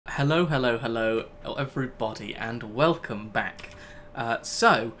Hello, hello, hello, everybody, and welcome back.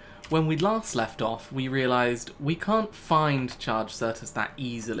 So, when we last left off, we realised we can't find charged Certus that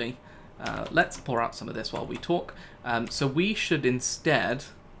easily. Let's pour out some of this while we talk. So we should instead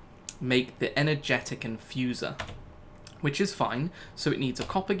make the energetic infuser, which is fine. So it needs a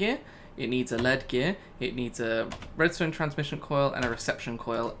copper gear, it needs a lead gear, it needs a redstone transmission coil, and a reception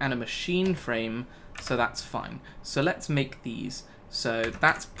coil, and a machine frame, so that's fine. So let's make these. So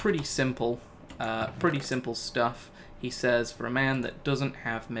that's pretty simple stuff, he says, for a man that doesn't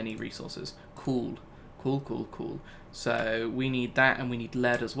have many resources. Cool, cool, cool, cool. So we need that, and we need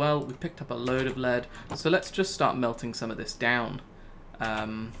lead as well. We picked up a load of lead, so let's just start melting some of this down.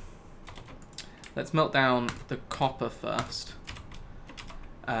 Let's melt down the copper first.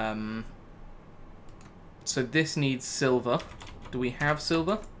 So this needs silver. Do we have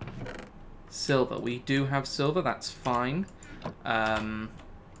silver? Silver, we do have silver, that's fine.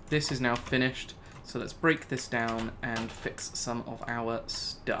 This is now finished, so let's break this down and fix some of our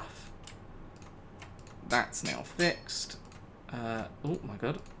stuff. That's now fixed. Oh my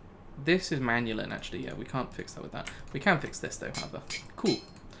god. This is manual, actually. Yeah, we can't fix that with that. We can fix this though, however. Cool.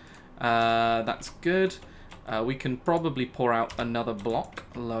 That's good. We can probably pour out another block.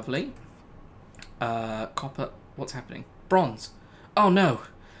 Lovely. Copper. What's happening? Bronze. Oh no.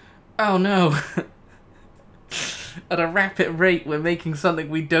 Oh no. At a rapid rate, we're making something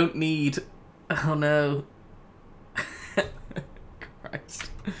we don't need. Oh no.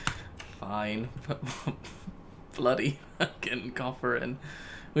 Christ. Fine. Put more bloody fucking copper in.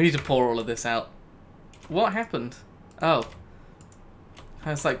 We need to pour all of this out. What happened? Oh.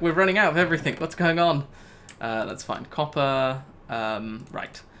 I was like, we're running out of everything. What's going on? That's fine. Copper.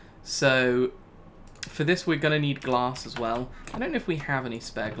 Right. So, for this we're going to need glass as well. I don't know if we have any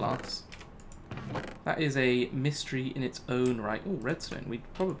spare glass. That is a mystery in its own right. Oh, redstone. We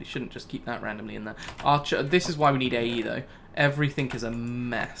probably shouldn't just keep that randomly in there. This is why we need AE, though. Everything is a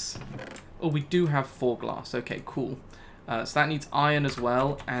mess. Oh, we do have 4 glass. Okay, cool. So that needs iron as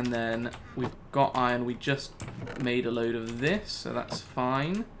well. And then we've got iron. We just made a load of this, so that's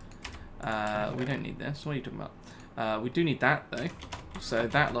fine. We don't need this. What are you talking about? We do need that, though. So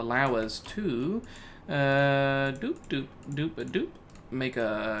that'll allow us to make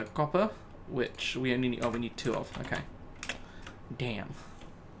a copper. Which we only need, we need 2 of. Okay. Damn.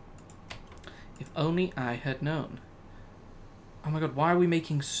 If only I had known. Oh my god, why are we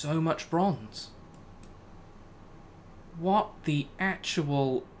making so much bronze? What the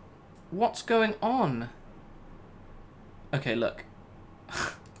actual... What's going on? Okay, look.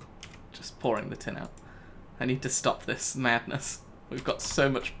 Just pouring the tin out. I need to stop this madness. We've got so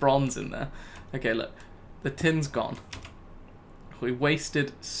much bronze in there. Okay, look. The tin's gone. We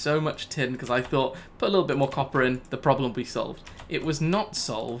wasted so much tin because I thought, put a little bit more copper in, the problem will be solved. It was not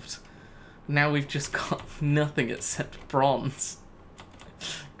solved. Now we've just got nothing except bronze.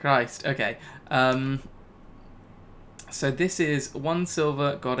 Christ, okay. So this is 1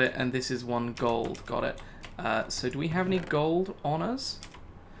 silver, got it, and this is 1 gold, got it. So do we have any gold on us?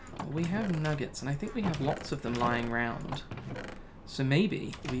 We have nuggets, and I think we have lots of them lying around. So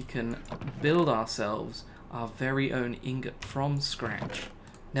maybe we can build ourselves our very own ingot from scratch.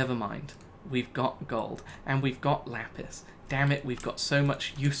 Never mind. We've got gold. And we've got lapis. Damn it, we've got so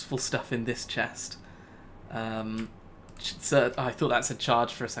much useful stuff in this chest. So, I thought that said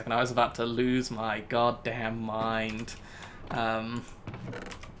charge for a second. I was about to lose my goddamn mind.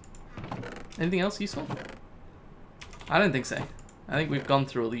 Anything else useful? I don't think so. I think we've gone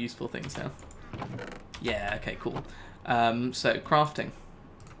through all the useful things now. Yeah, okay, cool. So, crafting.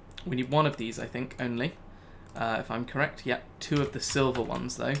 We need 1 of these, I think, only. If I'm correct, yep, 2 of the silver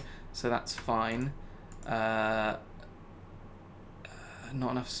ones though, so that's fine. Not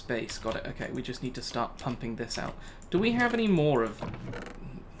enough space, got it. Okay, we just need to start pumping this out. Do we have any more of...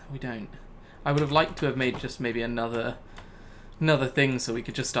 We don't. I would have liked to have made just maybe another thing so we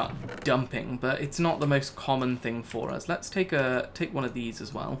could just start dumping, but it's not the most common thing for us. Let's take 1 of these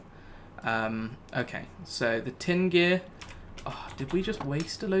as well. Okay, so the tin gear. Oh, did we just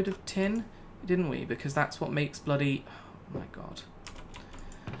waste a load of tin? Didn't we? Because that's what makes bloody... Oh my god.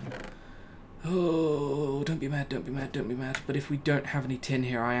 Oh, don't be mad, don't be mad, don't be mad. But if we don't have any tin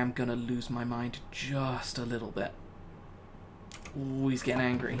here, I am gonna lose my mind just a little bit. Oh, he's getting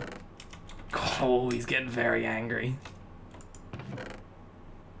angry. Oh, he's getting very angry.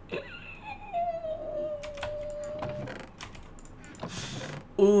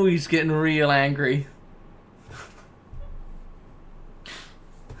 Oh, he's getting real angry.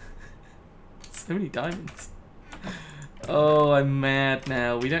 So many diamonds. Oh, I'm mad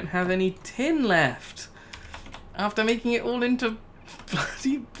now. We don't have any tin left. After making it all into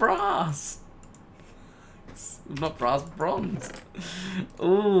Bloody brass! Not brass, bronze.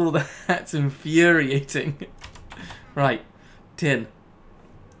 Oh, that's infuriating. Right, tin.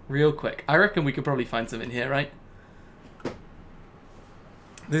 Real quick. I reckon we could probably find some in here, right?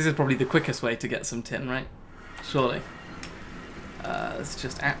 This is probably the quickest way to get some tin, right? Surely. Let's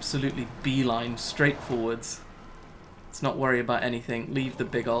just absolutely beeline straight forwards. Let's not worry about anything. Leave the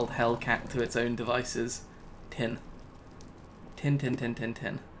big old Hellcat to its own devices. Tin. Tin, tin, tin, tin,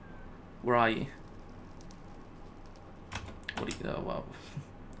 tin. Where are you? What do you... Oh, well.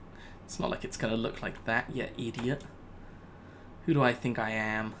 It's not like it's going to look like that, you idiot. Who do I think I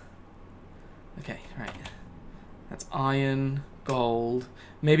am? Okay, right. That's iron, gold.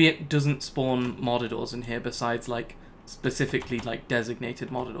 Maybe it doesn't spawn Modidors in here besides, like, specifically, like, designated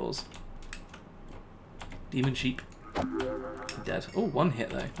Modidors. Demon sheep. Dead. Oh, one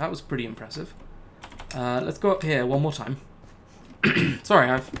hit, though. That was pretty impressive. Let's go up here one more time. Sorry,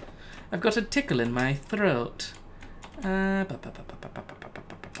 I've got a tickle in my throat. Giant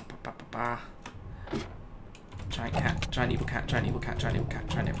cat, giant evil cat, giant evil cat, giant evil cat,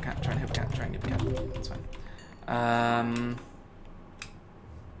 giant evil cat, giant evil cat, giant evil cat. That's fine.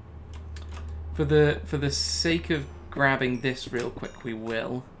 For the sake of grabbing this real quick, we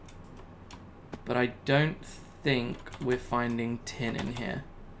will. But I don't think we're finding tin in here,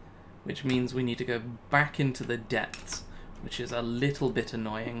 which means we need to go back into the depths, which is a little bit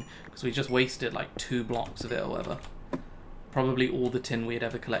annoying because we just wasted like 2 blocks of it or whatever. Probably all the tin we had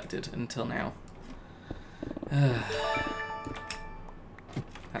ever collected until now.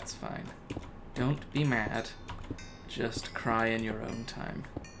 That's fine. Don't be mad. Just cry in your own time.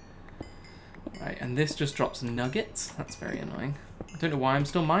 Right, and this just drops nuggets. That's very annoying. I don't know why I'm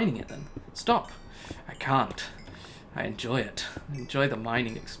still mining it then. Stop! I can't. I enjoy it. I enjoy the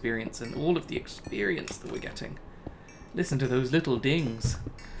mining experience and all of the experience that we're getting. Listen to those little dings.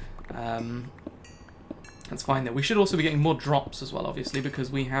 That's fine though. We should also be getting more drops as well, obviously, because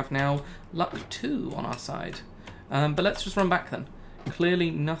we have now luck 2 on our side. But let's just run back then.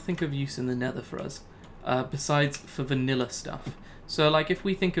 Clearly nothing of use in the nether for us, besides for vanilla stuff. So like if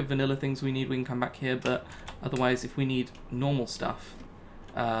we think of vanilla things we need, we can come back here, but otherwise if we need normal stuff,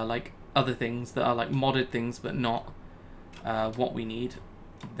 like other things that are like modded things but not what we need,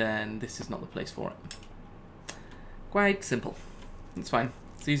 then this is not the place for it. Quite simple. It's fine.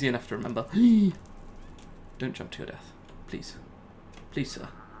 It's easy enough to remember. Don't jump to your death. Please. Please, sir.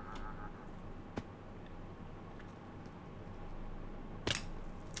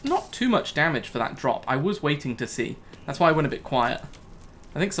 Not too much damage for that drop. I was waiting to see. That's why I went a bit quiet.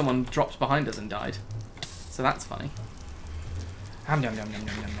 I think someone dropped behind us and died. So that's funny. Ham yum yum yum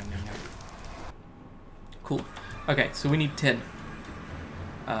yum yum yum yum. Cool. Okay, so we need tin.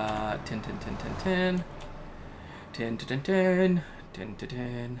 Tin, tin, tin, tin, tin. Tin, tin, tin, tin. Tin, tin,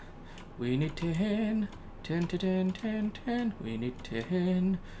 tin. We need tin. Tin, tin, tin, tin, tin. We need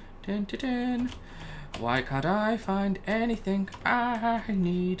tin. Tin, tin, tin. Why can't I find anything I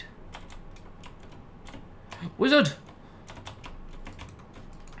need? Wizard!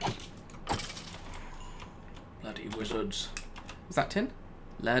 Bloody wizards. Is that tin?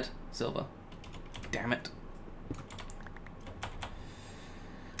 Lead? Silver. Damn it.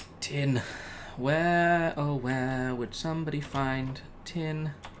 Tin. Where, oh where would somebody find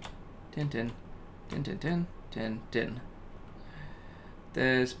tin? Tin, tin. Tin, tin, tin, tin, tin.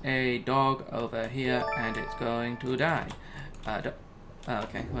 There's a dog over here and it's going to die. Oh,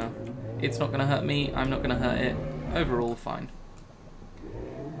 okay, well, it's not going to hurt me, I'm not going to hurt it. Overall, fine.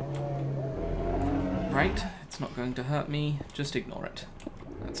 Right, it's not going to hurt me, just ignore it.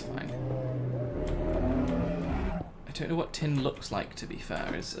 That's fine. I don't know what tin looks like, to be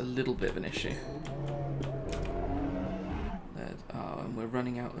fair, it's a little bit of an issue. Oh, and we're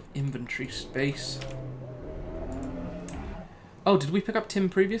running out of inventory space. Oh, did we pick up tin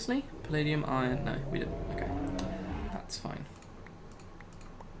previously? Palladium, iron, no, we didn't. Okay, that's fine.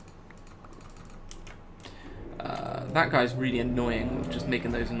 That guy's really annoying, just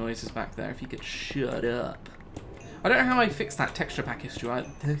making those noises back there. If he could shut up. I don't know how I fixed that texture pack issue either,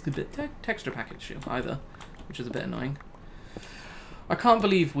 which is a bit annoying. I can't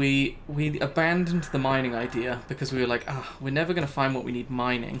believe we abandoned the mining idea because we were like, we're never going to find what we need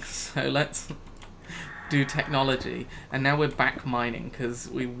mining, so let's do technology. And now we're back mining because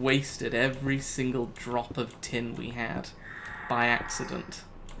we wasted every single drop of tin we had by accident.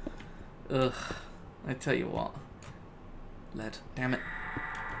 Ugh, I tell you what. Lead, damn it.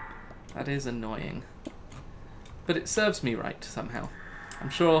 That is annoying. But it serves me right somehow. I'm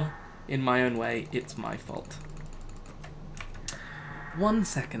sure in my own way it's my fault. 1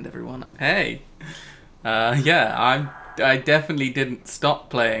 second, everyone. Hey! Yeah, I definitely didn't stop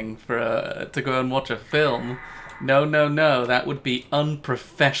playing for to go and watch a film. No, no, no. That would be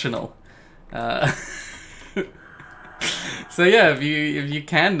unprofessional. So yeah, if you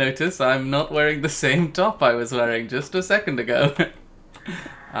can notice, I'm not wearing the same top I was wearing just a second ago.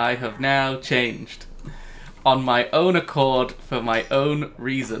 I have now changed. On my own accord, for my own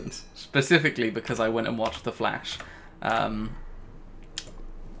reasons. Specifically because I went and watched The Flash.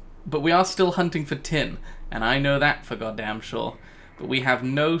 But we are still hunting for tin, and I know that for goddamn sure. But we have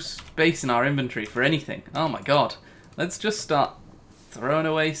no space in our inventory for anything. Oh my god. Let's just start throwing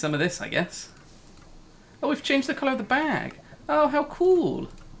away some of this, I guess. Oh, we've changed the colour of the bag. Oh, how cool.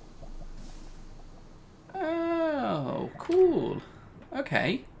 Oh, cool.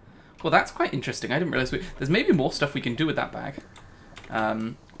 Okay. Well, that's quite interesting. I didn't realise there's maybe more stuff we can do with that bag.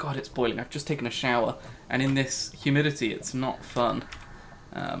 God, it's boiling. I've just taken a shower, and in this humidity, it's not fun.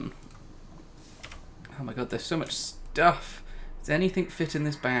 Oh my god, there's so much stuff. Does anything fit in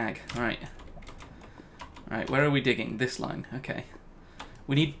this bag? Right. Right, where are we digging? This line. Okay.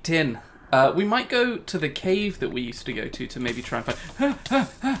 We need tin. We might go to the cave that we used to go to maybe try and find...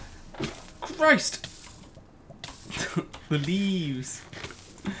 Christ! The leaves.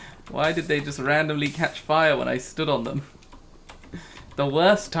 Why did they just randomly catch fire when I stood on them? The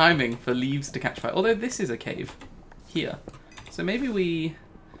worst timing for leaves to catch fire. Although this is a cave. Here. So maybe we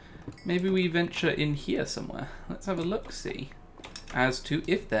venture in here somewhere. Let's have a look-see as to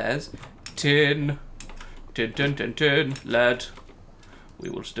if there's tin. Tin, tin, tin, tin. Lead. We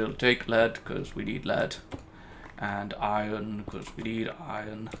will still take lead because we need lead. And iron because we need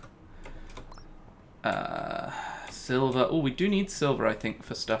iron. Silver. Oh, we do need silver, I think,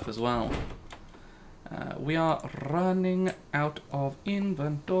 for stuff as well. We are running out of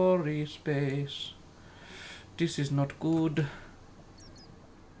inventory space. This is not good.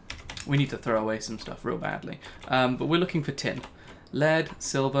 We need to throw away some stuff real badly. But we're looking for tin. Lead,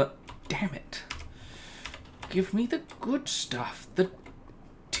 silver. Damn it. Give me the good stuff. The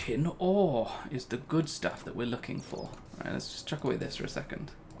tin ore is the good stuff that we're looking for. Alright, let's just chuck away this for a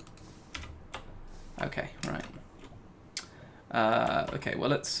second. Okay, right. Okay, well,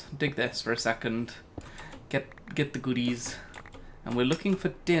 let's dig this for a second. Get the goodies. And we're looking for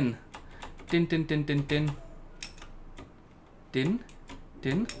tin. Tin, tin, tin, tin, tin. Tin?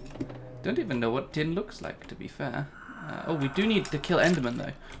 Tin? Don't even know what tin looks like, to be fair. Oh, we do need to kill Enderman,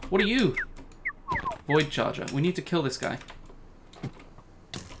 though. What are you? Void Charger. We need to kill this guy.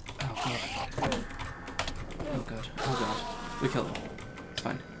 Oh, God. Oh, God. Oh, God. We killed him. It's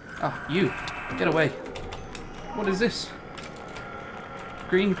fine. Ah, you. Get away. What is this?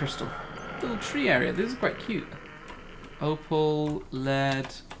 Green crystal. Little tree area. This is quite cute. Opal, lead.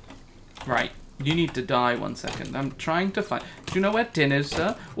 Right. You need to die 1 second. I'm trying to find... Do you know where tin is,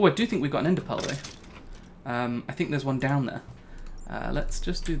 sir? Oh, I do think we've got an ender pearl, though. I think there's one down there. Let's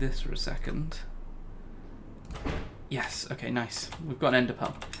just do this for a second. Yes. Okay, nice. We've got an ender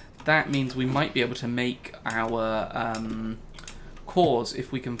pearl. That means we might be able to make our cores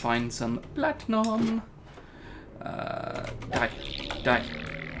if we can find some platinum. Die. Die.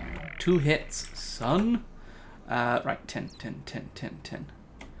 2 hits, son. Right, 10.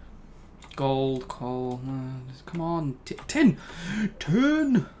 Gold, coal, come on, tin!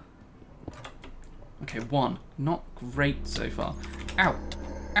 Okay, 1. Not great so far. Ow!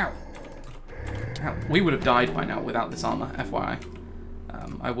 Ow! Ow. We would have died by now without this armor, FYI.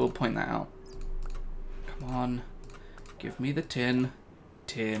 I will point that out. Come on. Give me the tin.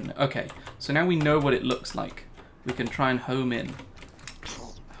 Tin. Okay, so now we know what it looks like. We can try and home in.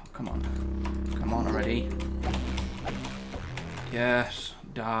 Oh, come on. Come on already. Yes,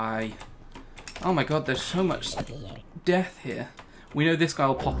 die. Oh my god, there's so much death here. We know this guy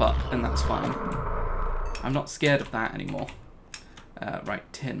will pop up, and that's fine. I'm not scared of that anymore. Right,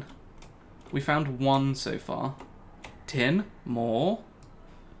 tin. We found 1 so far. Tin. More.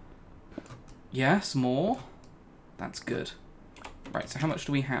 Yes, more. That's good. Right, so how much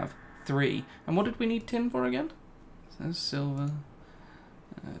do we have? 3. And what did we need tin for again? So there's silver.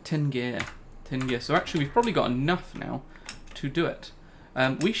 Tin gear. Tin gear. So actually, we've probably got enough now to do it.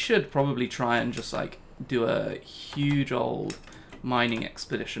 We should probably try and just like do a huge old mining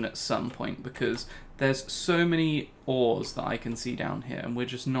expedition at some point, because there's so many ores that I can see down here, and we're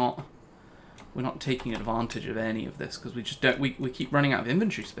not taking advantage of any of this because we just don't. We keep running out of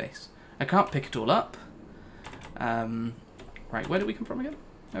inventory space. I can't pick it all up. Right, where did we come from again?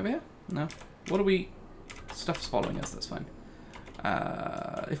 Over here? No. What are we? Stuff's following us. That's fine.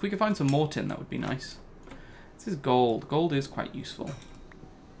 If we could find some more tin, that would be nice. This is gold. Gold is quite useful.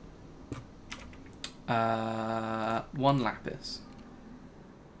 1 lapis.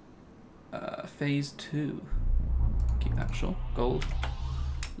 Phase 2. that, sure. Gold.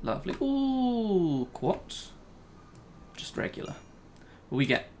 Lovely. Ooh, quartz. Just regular. We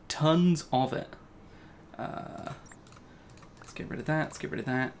get tons of it. Let's get rid of that. Let's get rid of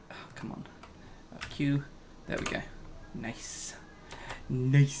that. Oh, come on. Q. There we go. Nice.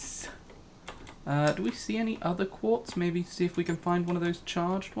 Nice. Do we see any other quartz? Maybe see if we can find one of those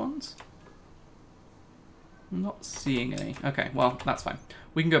charged ones? I'm not seeing any. Okay, well, that's fine.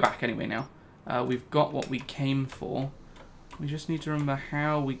 We can go back anyway now. We've got what we came for. We just need to remember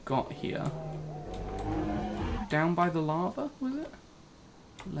how we got here. Down by the lava, was it?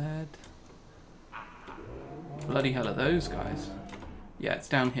 Lead. Bloody hell are those guys? Yeah, it's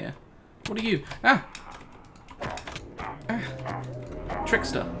down here. What are you? Ah! Ah!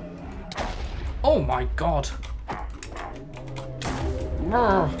 Trickster. Oh my god!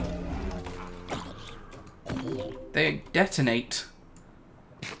 They detonate.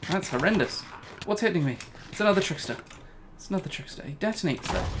 That's horrendous. What's hitting me? It's another trickster. It's another trickster. He detonates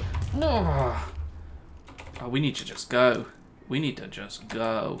though. Oh, we need to just go. We need to just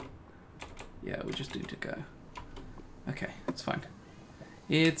go. Yeah, we just need to go. Okay, it's fine.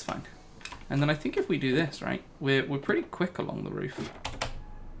 It's fine. And then I think if we do this, right, we're pretty quick along the roof.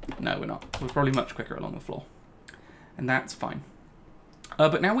 No, we're not. We're probably much quicker along the floor. And that's fine.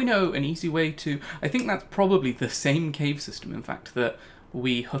 But now we know an easy way to... I think that's probably the same cave system, in fact, that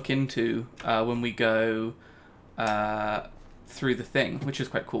we hook into when we go through the thing, which is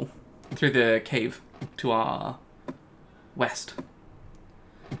quite cool. Through the cave to our west.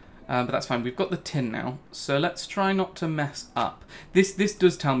 But that's fine. We've got the tin now, so let's try not to mess up. This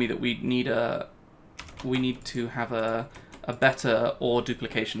does tell me that we need to have a better ore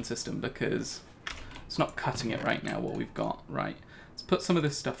duplication system, because it's not cutting it right now, what we've got. Right. Let's put some of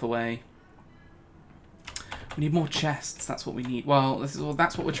this stuff away. We need more chests. That's what we need. Well,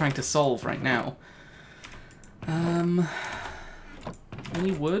 that's what we're trying to solve right now. Any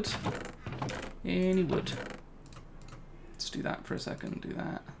wood? Any wood? Let's do that for a second. Do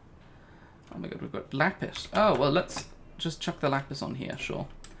that. Oh my god, we've got lapis. Oh, well, let's just chuck the lapis on here, sure.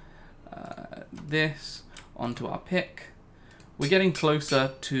 This onto our pick. We're getting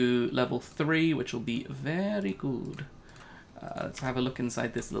closer to level 3, which will be very good. Let's have a look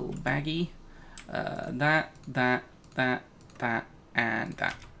inside this little baggie. That, and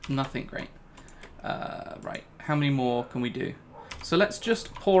that. Nothing great. Right, how many more can we do? So let's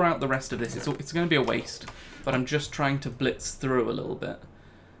just pour out the rest of this. It's going to be a waste, but I'm just trying to blitz through a little bit.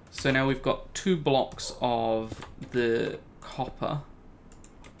 So now we've got 2 blocks of the copper,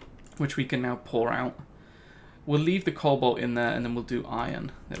 which we can now pour out. We'll leave the cobalt in there, and then we'll do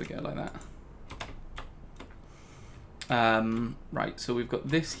iron. There we go, like that. Right, so we've got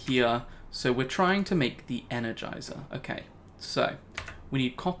this here. So we're trying to make the energizer. Okay, so we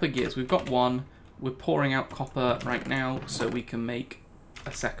need copper gears. We've got 1. We're pouring out copper right now so we can make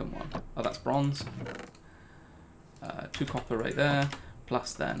a second one. Oh, that's bronze. 2 copper right there,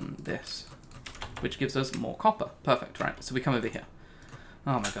 plus then this, which gives us more copper. Perfect, right, so we come over here.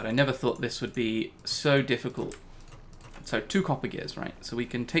 Oh my god, I never thought this would be so difficult. So 2 copper gears, right, so we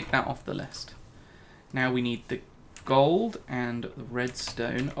can take that off the list. Now we need the gold and the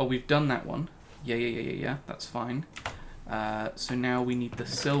redstone. Oh, we've done that one. Yeah, that's fine. So now we need the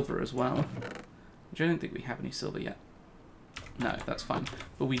silver as well, which I don't think we have any silver yet. No, that's fine.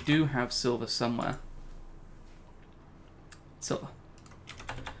 But we do have silver somewhere. Silver.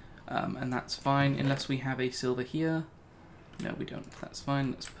 And that's fine, unless we have a silver here. No, we don't. That's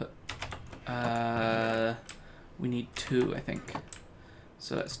fine. Let's put... we need 2, I think.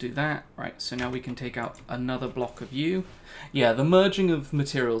 So let's do that. Right, so now we can take out another block of you. Yeah, the merging of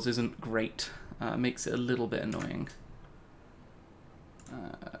materials isn't great. Makes it a little bit annoying.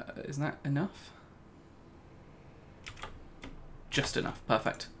 Isn't that enough? Just enough.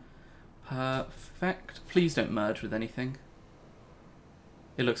 Perfect. Perfect. Please don't merge with anything.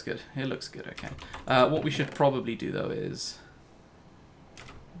 It looks good. It looks good, okay. What we should probably do, though, is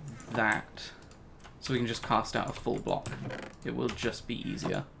that. So we can just cast out a full block. It will just be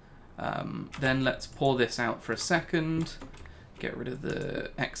easier. Then let's pour this out for a second. Get rid of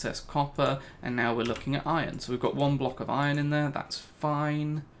the excess copper. And now we're looking at iron. So we've got 1 block of iron in there. That's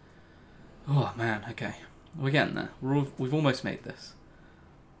fine. Oh, man. Okay. We're getting there. We've almost made this.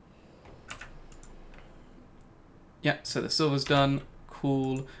 Yeah, so the silver's done.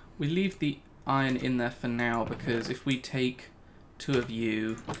 Cool. We leave the iron in there for now, because if we take 2 of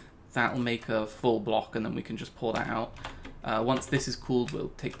you, that'll make a full block, and then we can just pour that out. Once this is cooled,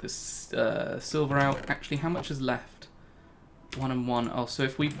 we'll take this silver out. Actually, how much is left? 1 and 1. Oh, so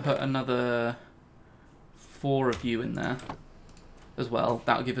if we put another 4 of you in there as well,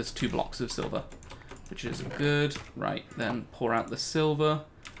 that'll give us 2 blocks of silver. which is good. Right, then pour out the silver.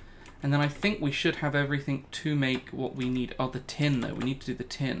 And then I think we should have everything to make what we need. Oh, the tin, though. We need to do the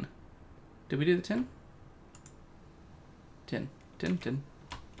tin. Did we do the tin? Tin. Tin, tin.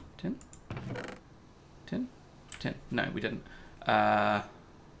 Tin? Tin? Tin. No, we didn't. I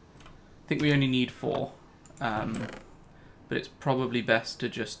think we only need 4. But it's probably best to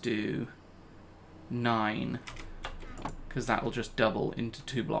just do 9. Because that will just double into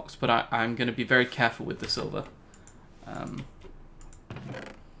 2 blocks. But I'm going to be very careful with the silver. Oh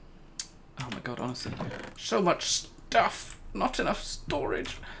my god, honestly. So much stuff! Not enough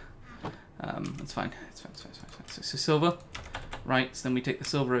storage! That's fine. It's fine. So silver. Right, so then we take the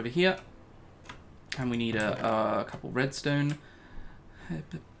silver over here. And we need a couple redstone.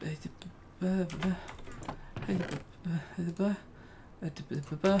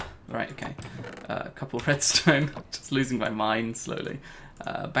 Right, okay. A couple redstone. Just losing my mind slowly.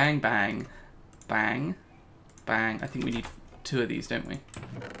 Bang, bang. Bang. Bang. I think we need 2 of these, don't we?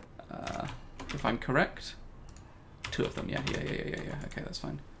 If I'm correct. 2 of them, yeah. Okay, that's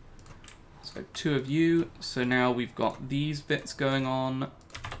fine. So 2 of you. So now we've got these bits going on.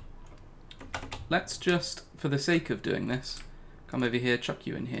 Let's just, for the sake of doing this, come over here, chuck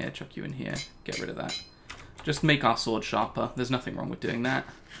you in here, chuck you in here, get rid of that. Just make our sword sharper. There's nothing wrong with doing that.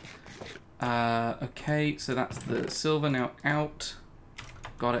 Okay, so that's the silver now out.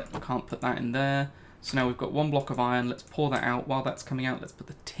 Got it. Can't put that in there. So now we've got 1 block of iron. Let's pour that out. While that's coming out, let's put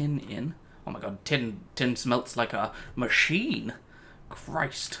the tin in. Oh my god, tin smelts like a machine.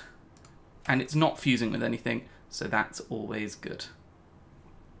 Christ. And it's not fusing with anything, so that's always good.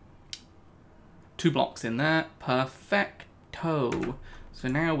 2 blocks in there. Perfecto. So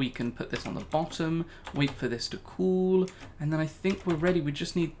now we can put this on the bottom, wait for this to cool, and then I think we're ready. We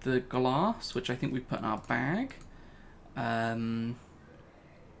just need the glass, which I think we put in our bag. And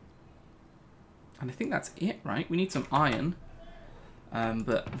I think that's it, right? We need some iron,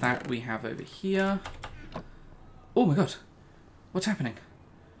 but that we have over here. Oh my god, what's happening?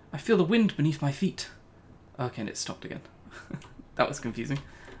 I feel the wind beneath my feet. Okay, and it stopped again. That was confusing.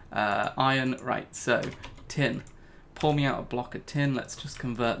 Iron, right, so tin. Pour me out a block of tin. Let's just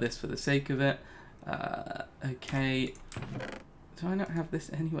convert this for the sake of it. Okay. Do I not have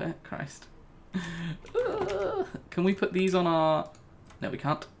this anywhere? Christ. Can we put these on our... No, we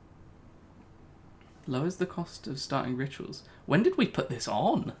can't. Lowers the cost of starting rituals. When did we put this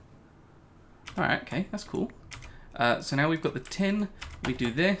on? Alright, okay, that's cool. So now we've got the tin. We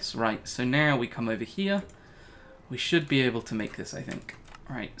do this. Right, so now we come over here. We should be able to make this, I think.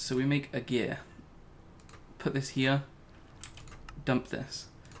 Right, so we make a gear. Put this here. Dump this.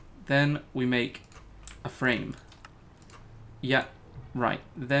 Then we make a frame. Yeah, right.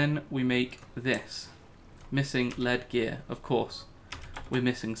 Then we make this. Missing lead gear, of course. We're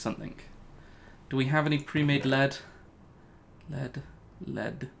missing something. Do we have any pre-made lead?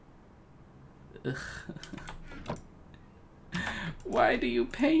 Lead. Ugh. Why do you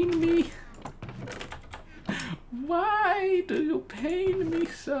pain me? Why do you pain me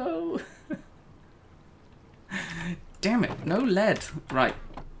so? Damn it, no lead. Right,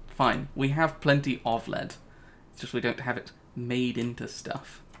 fine. We have plenty of lead. It's just we don't have it made into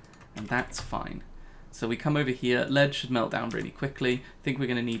stuff. And that's fine. So we come over here. Lead should melt down really quickly. I think we're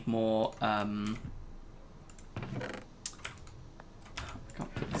going to need more... I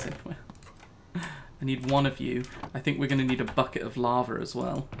can't put this anywhere. I need 1 of you. I think we're going to need a bucket of lava as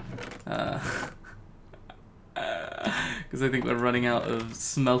well. Because I think we're running out of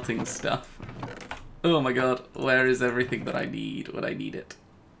smelting stuff. Oh my god, where is everything that I need when I need it?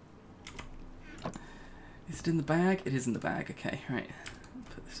 Is it in the bag? It is in the bag, okay, right.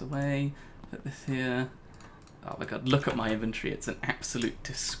 Put this away, put this here. Oh my god, look at my inventory, it's an absolute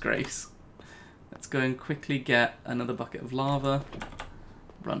disgrace. Let's go and quickly get another bucket of lava.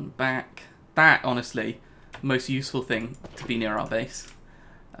 Run back. That, honestly, most useful thing to be near our base.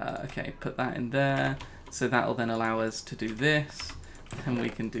 Okay, put that in there. So that'll then allow us to do this. And we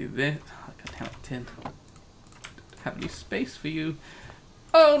can do this. Oh, God damn it, tin. Don't have any space for you.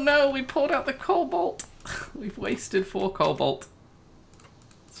 Oh no, we poured out the cobalt. We've wasted 4 cobalt.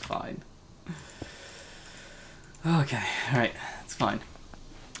 It's fine. Okay, alright, it's fine.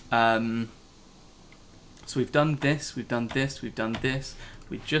 So we've done this, we've done this, we've done this.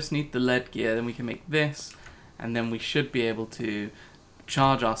 We just need the lead gear, then we can make this. And then we should be able to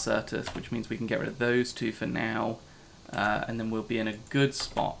charge our Certus, which means we can get rid of those 2 for now. And then we'll be in a good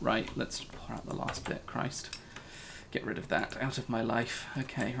spot, right? Let's pour out the last bit, Christ. Get rid of that out of my life.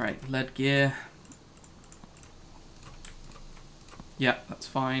 Okay, right, lead gear. Yeah, that's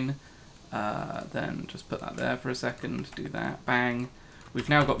fine. Then just put that there for a second, do that, bang. We've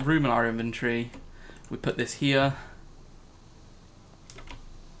now got room in our inventory. We put this here.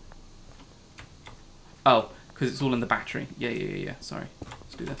 Oh, because it's all in the battery. Yeah. Sorry.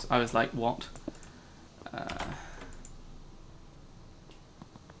 Let's do this. I was like, what?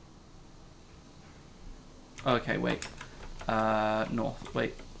 Okay, wait. North.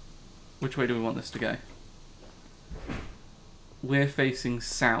 Wait. Which way do we want this to go? We're facing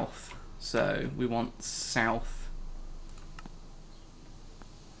south, so we want south.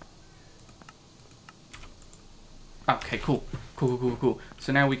 Okay, cool. Cool.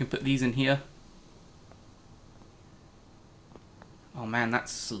 So now we can put these in here. Oh man,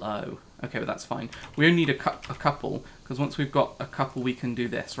 that's slow. Okay, but that's fine. We only need a couple, because once we've got a couple, we can do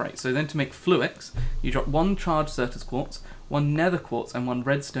this. Right, so then to make fluix, you drop 1 charged Certus quartz, 1 nether quartz, and 1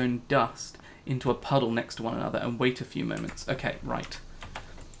 redstone dust into a puddle next to one another and wait a few moments. Okay, right.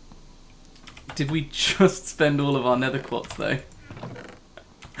 Did we just spend all of our nether quartz, though?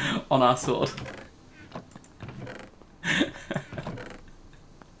 On our sword?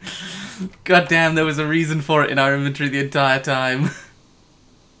 God damn, there was a reason for it in our inventory the entire time.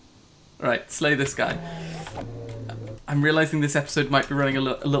 Right, slay this guy. I'm realising this episode might be running a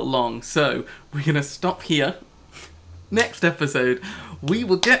little long, so we're going to stop here. Next episode, we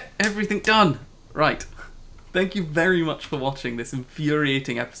will get everything done. Right. Thank you very much for watching this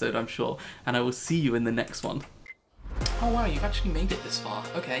infuriating episode, I'm sure, and I will see you in the next one. Oh wow, you've actually made it this far.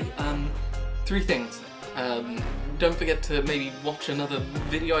 Okay, 3 things. Don't forget to maybe watch another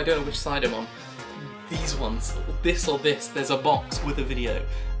video. I don't know which side I'm on. These ones, this or this, there's a box with a video.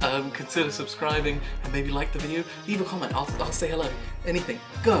 Consider subscribing and maybe like the video. Leave a comment, I'll say hello. Anything.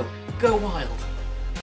 Go wild.